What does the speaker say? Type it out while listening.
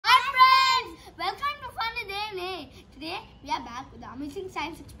today we are back with the amazing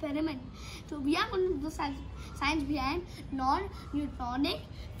science experiment. So we are going to do the science behind non-Newtonian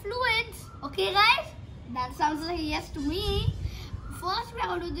fluids. Okay guys, that sounds like yes to me. First we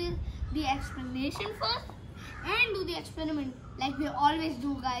are going to do the explanation first and do the experiment like we always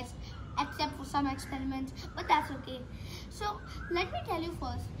do guys, except for some experiments, but that's okay. So let me tell you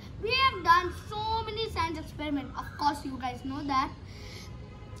first, we have done so many science experiments, of course you guys know that,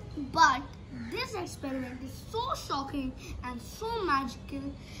 but this experiment is so shocking and so magical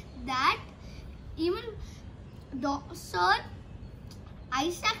that even Sir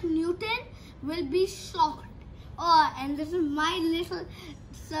Issac Newton will be shocked. Oh, and this is my little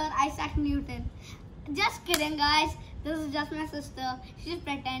Sir Issac Newton. Just kidding guys, this is just my sister. She's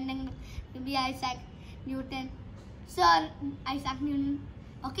pretending to be Isaac Newton. Sir Isaac Newton.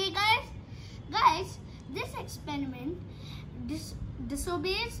 Okay guys, this experiment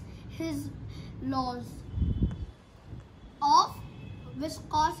disobeys his laws of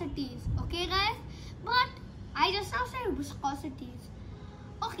viscosities. Okay guys, but I just now said viscosities.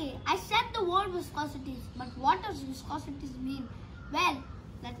 Okay, I said the word viscosities, but what does viscosities mean? Well,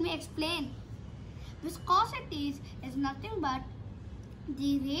 let me explain. Viscosities is nothing but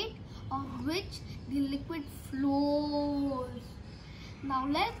the rate of which the liquid flows. Now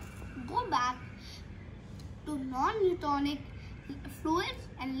let's go back to non-Newtonic fluids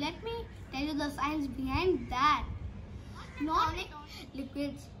and let me tell you the science behind that. Non-Newtonic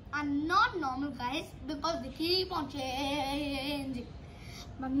liquids are not normal guys because they keep on changing.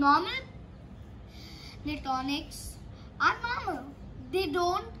 But normal Newtonics are normal. They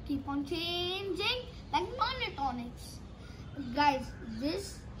don't keep on changing like non-Newtonics. Guys,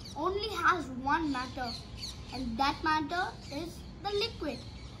 this only has one matter, and that matter is the liquid.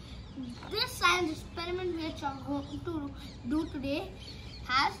 This science experiment which we are going to do today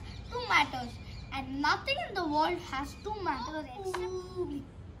has two matters, and nothing in the world has two matters except Oobleck.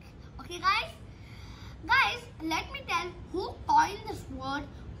 Okay guys? Guys, let me tell who coined this word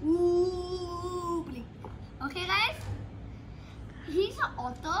Oobleck. Okay guys? He's an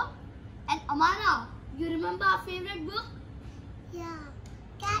author, and Amara, you remember our favorite book? Yeah,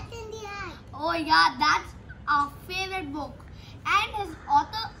 Cat in the Hat. Oh yeah, that's our favorite book. And his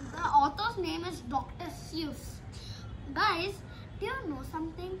the author's name is Dr.Seuss. Guys, do you know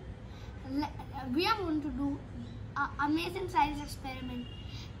something? We are going to do an amazing science experiment,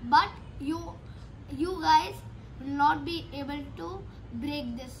 but you guys will not be able to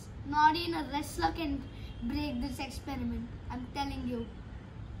break this. Not even a wrestler can break this experiment, I'm telling you.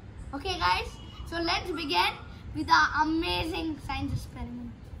 Okay guys, so let's begin with our amazing science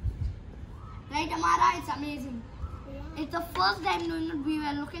experiment. Right Amara, it's amazing. Yeah. It's the first time doing it, we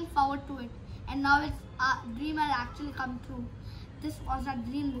were looking forward to it, and now it's our dream has actually come true. This was our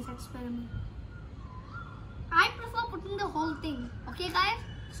dream, this experiment. I prefer putting the whole thing. Okay guys,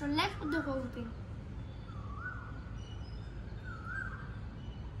 so let's put the whole thing.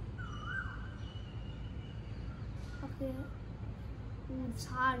 Okay. Ooh, it's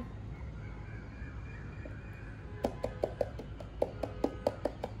hard.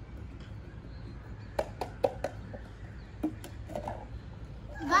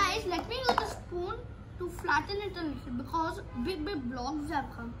 Guys, let me use the spoon to flatten it a little because big blobs have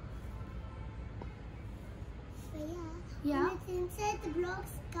come. So yeah. When it's inside, the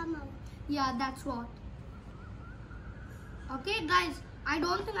blocks come out. Yeah, that's what. Okay guys, I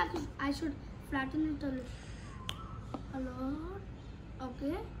don't think I should flatten it a lot.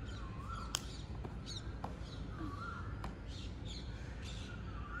 Okay.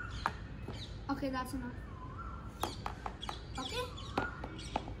 Okay, that's enough. Okay.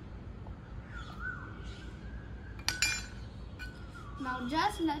 Now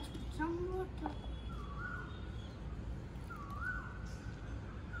just let's put some water.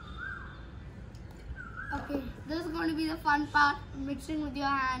 Okay, this is going to be the fun part, mixing with your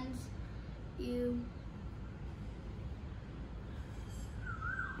hands.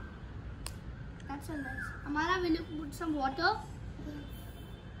 That's so nice. Amara, will you put some water?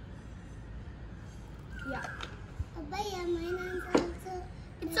 Yeah. Abaya, my hands are also.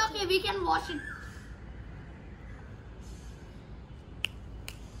 It's okay, we can wash it.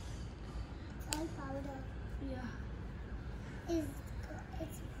 It's all powder. Yeah.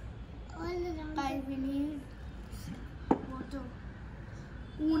 It's all around. Guys, we need water.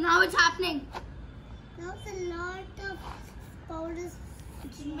 Ooh, now it's happening. Now it's a lot of powders.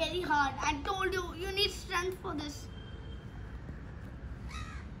 It's very hard. I told you, you need strength for this.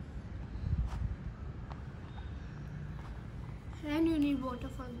 And you need water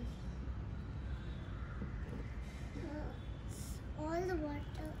for this. All the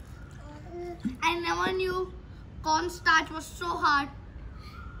water. I never knew cornstarch was so hard.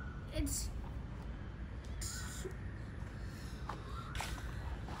 It's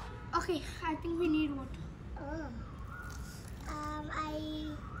okay. I think we need water. I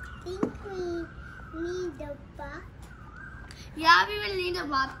think we need a bath. Yeah, we will need a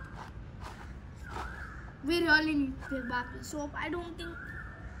bath. We really need a bath with soap. I don't think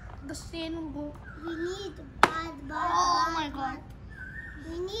the stain will go. We need bath. Oh my God.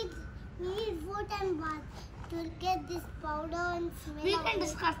 We need food and bath to get this powder and smell. We can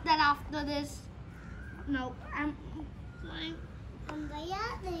discuss that after this. No, I'm fine. Bhaiya,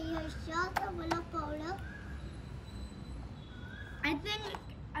 your shorts are full of powder. I think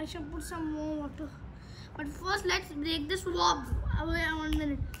I should put some more water. But first, let's break this swab. Wait 1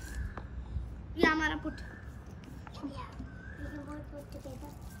 minute. Yeah, Amara, put. Yeah, we can both put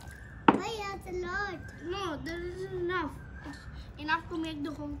together. Bhaiya, it's a lot. No, there isn't enough. It's enough to make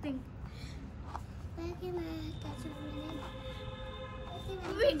the whole thing. Where can I catch a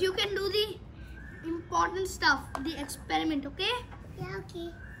minute? Wait, you can do the important stuff, the experiment, okay? Yeah, okay.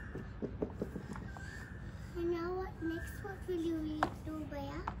 And now what next? What will you do,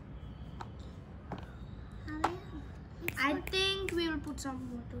 Bhaiya? I think we will put some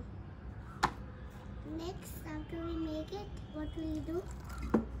water. Next, after we make it, what will we do?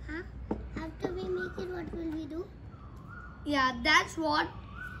 Huh? After we make it, what will we do? Yeah, that's what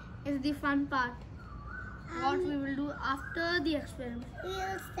is the fun part. What we will do after the experiment. We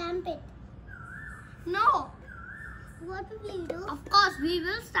will stamp it. No, What will we do? of course we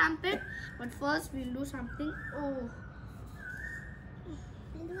will stamp it, but first we'll do something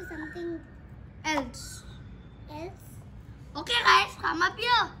We'll do something else. else. Okay guys, come up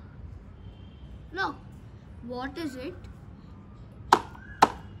here. Look, what is it?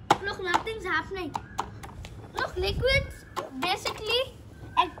 Look, nothing's happening. Look, liquids basically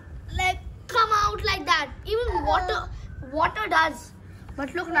like come out like that. Even water does.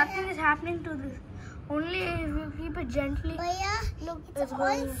 But look, nothing is happening to this. Only if we keep it gently. Bhaiya, Look, it's it's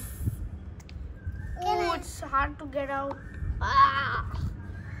going. all. Oh, it's hard to get out. Ah.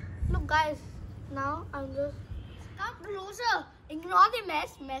 Look guys, now I'm just come closer. Ignore the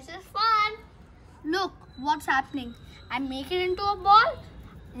mess. Mess is fun. Look what's happening. I make it into a ball.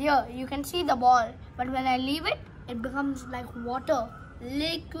 Here you can see the ball, but when I leave it, it becomes like water,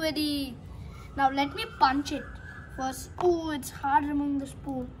 liquidy. Now let me punch it first. Oh, it's hard removing the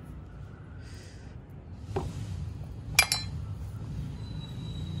spoon.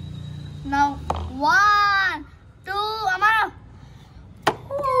 Now 1, 2, Amara.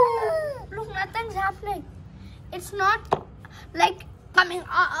 Ooh, look, nothing's happening. It's not like coming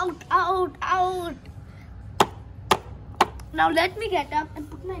out. Now let me get up and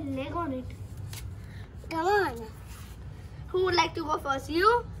put my leg on it. Come on. Who would like to go first?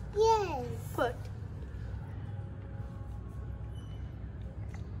 You? Yes. Put.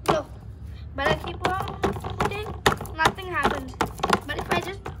 Look, but I keep on putting, nothing happens. But if I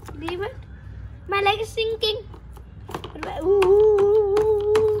just leave it, my leg is sinking. If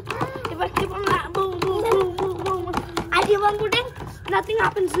I keep on boom, I keep on putting, nothing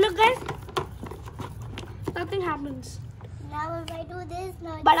happens. Look guys, nothing happens. Now if I do this,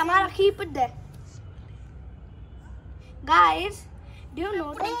 now But Amara, keep it there. Guys, do you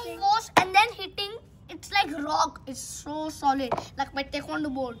know something? Force and then hitting, it's like rock. It's so solid, like my taekwondo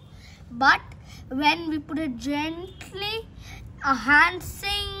board. But when we put it gently, a hand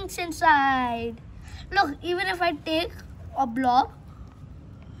sinks inside. Look, even if I take a blob,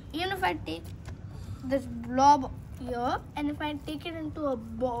 even if I take this blob here, and if I take it into a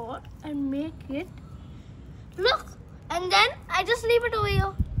ball and make it, look, and then I just leave it over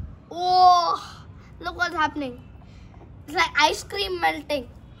here. Oh, look what's happening. It's like ice cream melting.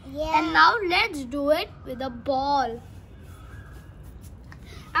 Yeah. And now let's do it with a ball.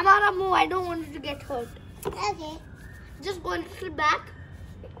 Amara, move. I don't want you to get hurt. Okay. Just go a little back.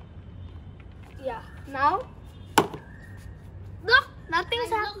 Yeah. Now, look, nothing's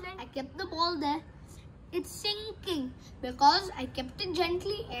happening. I kept the ball there. It's sinking because I kept it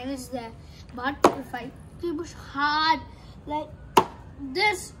gently and it's there. But if I push hard like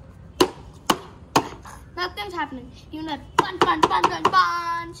this, nothing's happening. Even if I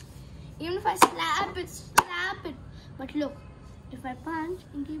punch. Even if I slap it. But look, if I punch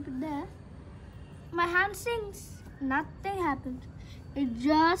and keep it there, my hand sinks. Nothing happens. It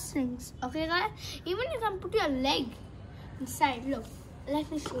just sinks. Okay, guys? Even you can put your leg inside. Look, let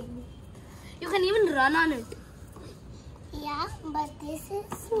me show you. You can even run on it. Yeah, but this is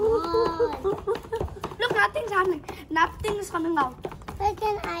small. Look, nothing's happening. Nothing is coming out. Where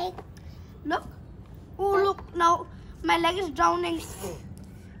can I? Look. Oh, look. Now my leg is drowning.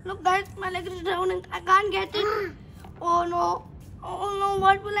 Look, Look guys, my leg is drowning. I can't get it. Oh no. Oh no,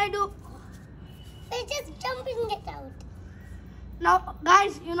 what will I do? We're just jumping it out. Now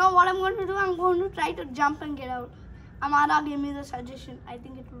guys, you know what I'm going to do? I'm going to try to jump and get out. Amara gave me the suggestion. I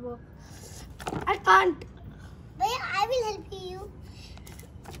think it will work. I can't. Bhaiya, I will help you.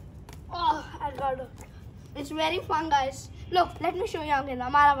 Oh, I got it. It's very fun, guys. Look, let me show you again.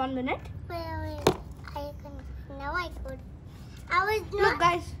 Amara, 1 minute. Wait. Now I could. I was not. Look,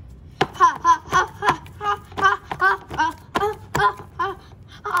 guys. Ha ha ha ha ha ha ha ha ha ha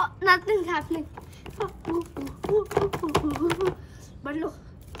ha. Nothing's happening. But look,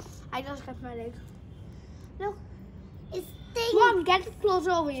 I just cut my leg. Look. It's staying. Mom, get it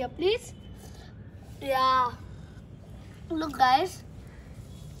closer over here, please. Yeah. Look, guys.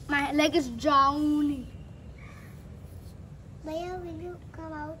 My leg is drowning. Bhaiya, will you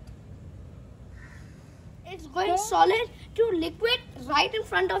come out? It's going solid to liquid right in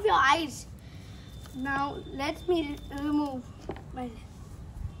front of your eyes. Now, let me remove my leg.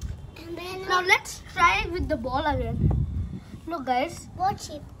 And then Now, let's try it with the ball again. Look, guys. what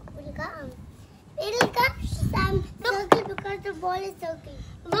shape will come? It will come some circle because the ball is circle.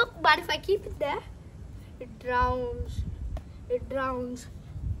 Look, but if I keep it there, it drowns. It drowns.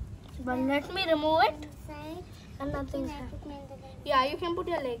 But let me remove it Inside. and nothing's Can I happening. put my other leg? Yeah, you can put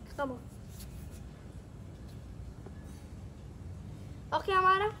your leg. Come on. Okay,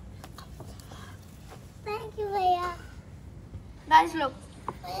 Amara. Thank you, Bhaiya. Guys, look.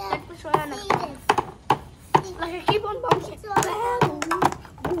 Bhaiya, Let me show you now. see this. Like I keep on bouncing. See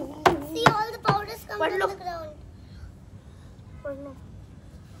all the powders come But from look. the ground. But no.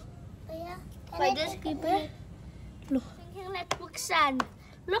 Bhaiya, If I just take keep a it. Look. Thinking like quicksand.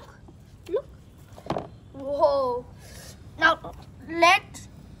 Look. Look. Whoa. Now, let's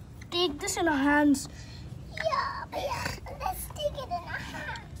take this in our hands. Yeah, Bhaiya, let's take it in our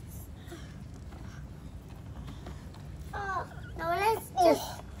hands. Oh, now let's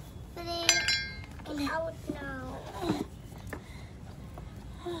just play it out now.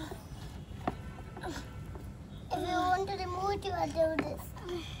 If you want to remove it, you will do this.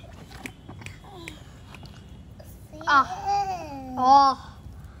 See? Oh.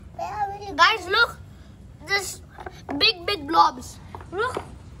 Where will you Guys, look. This big blobs. Look.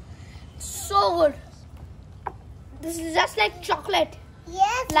 So good. This is just like chocolate.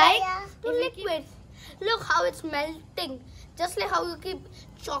 Yes, Like Bhaiya. to liquid. Look how it's melting. Just like how you keep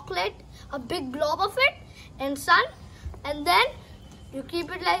chocolate, a big blob of it in sun, and then you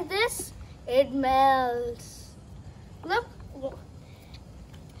keep it like this, it melts. Look.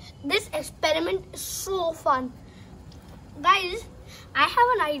 This experiment is so fun. Guys, I have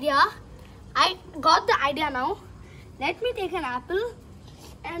an idea. I got the idea now. Let me take an apple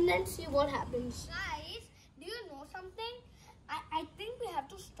and then see what happens. Guys, do you know something? I think we have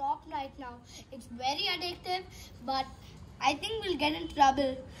to stop right now. It's very addictive, but I think we'll get in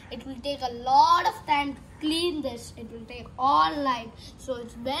trouble. It will take a lot of time to clean this. It will take all night. So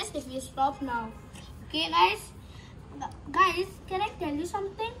it's best if we stop now. Okay, guys? Guys, can I tell you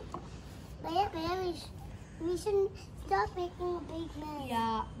something? Bhaiya, we should stop making a big mess.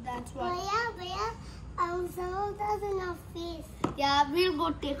 Yeah, that's what. Bhaiya, some of us in our face. Yeah, we'll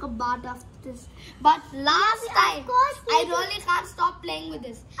go take a bath after this. But last time, I really can't stop playing with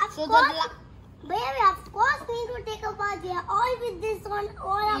this. Of course. Bhaiya, of course we need to take a bath. We are all with this on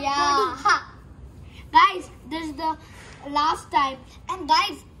all our body. Ha. Guys, this is the last time. And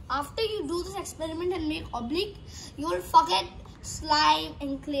guys, after you do this experiment and make oblique, you will forget slime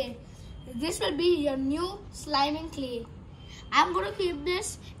and clay. This will be your new slime and clay. I'm going to keep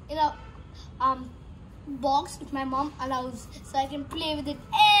this in a box if my mom allows, so I can play with it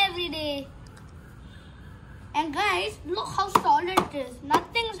every day. And guys, look how solid it is.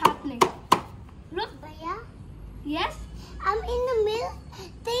 Nothing is happening. Look. Bhaiya, Yes. in the milk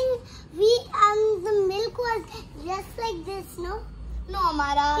thing, the milk was just like this, no? No,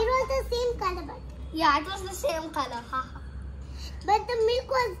 Amara. It was the same color, but Yeah, it was the same color. the milk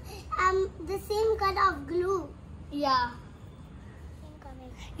was the same color of glue. Yeah. Same color.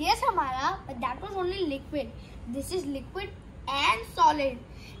 Yes, Amara, but that was only liquid. This is liquid and solid.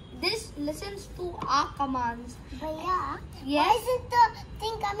 This listens to our commands. Bhaiya, Yes. why isn't the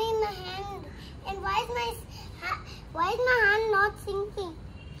thing coming in my hand? And why is my hand not sinking?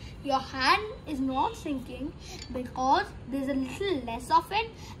 Your hand is not sinking because there's a little less of it,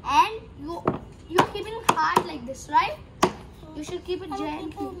 and you're keeping it hard like this, right? You should keep it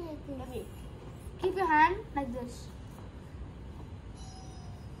gently. Okay. Keep your hand like this.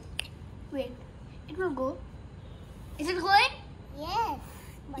 Wait, it will go. Is it going? Yes.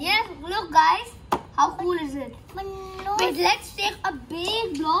 Yes, look guys. How cool is it? But no. Wait, let's take a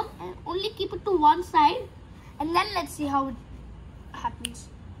big blob and only keep it to one side, and then let's see how it happens.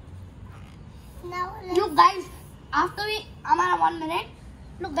 Now Look, guys, after we, Amara, 1 minute.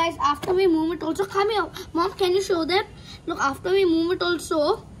 Look, guys, after we move it also, come here. Mom, can you show them? Look, after we move it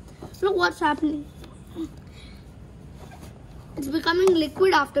also, look what's happening. It's becoming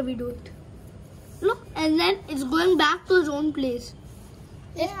liquid after we do it. Look, and then it's going back to its own place.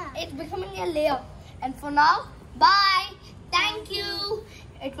 It's becoming a layer. And for now, bye. Thank you.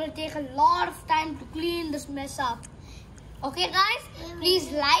 It will take a lot of time to clean this mess up. Okay, guys,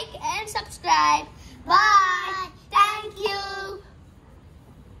 please like and subscribe. Bye. Thank you.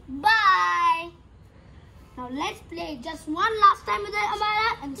 Bye. Now let's play just one last time with the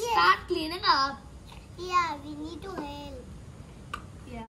Amara and start cleaning up. Yeah, we need to help.